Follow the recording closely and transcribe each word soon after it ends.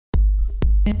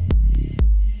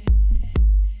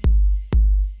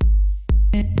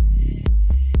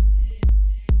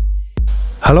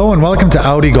Hello and welcome to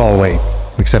Audi Galway.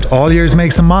 We accept all years,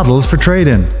 makes and models for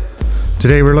trade-in.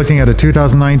 Today we're looking at a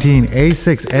 2019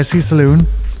 A6 SE Saloon,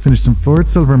 finished in forward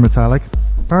silver metallic,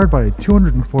 powered by a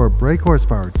 204 brake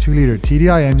horsepower 2-litre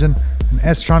TDI engine and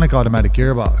S-tronic automatic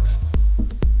gearbox.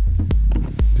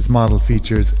 This model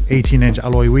features 18-inch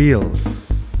alloy wheels,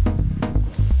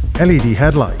 LED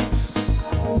headlights,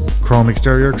 chrome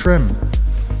exterior trim,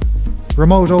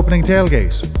 remote opening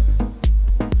tailgate,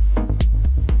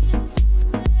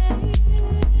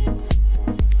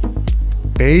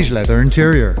 beige leather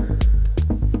interior,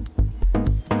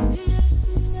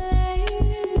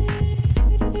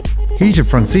 heated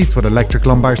front seats with electric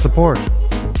lumbar support,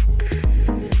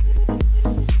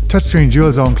 touchscreen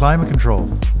dual zone climate control,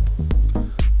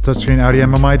 touchscreen Audi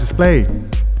MMI display,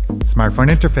 smartphone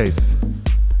interface,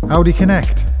 Audi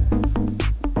Connect,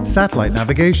 satellite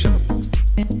navigation,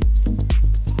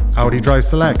 Audi Drive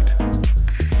Select,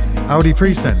 Audi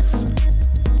Presense,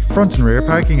 front and rear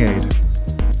parking aid,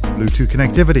 Bluetooth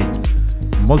connectivity,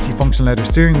 multifunction leather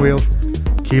steering wheel,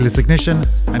 keyless ignition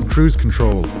and cruise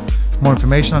control. For more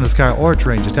information on this car or to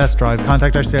arrange a test drive,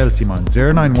 contact our sales team on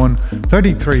 091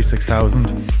 33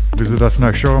 6000. Visit us in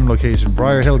our showroom location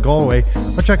Briar Hill, Galway,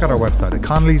 or check out our website at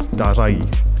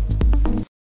connellys.ie.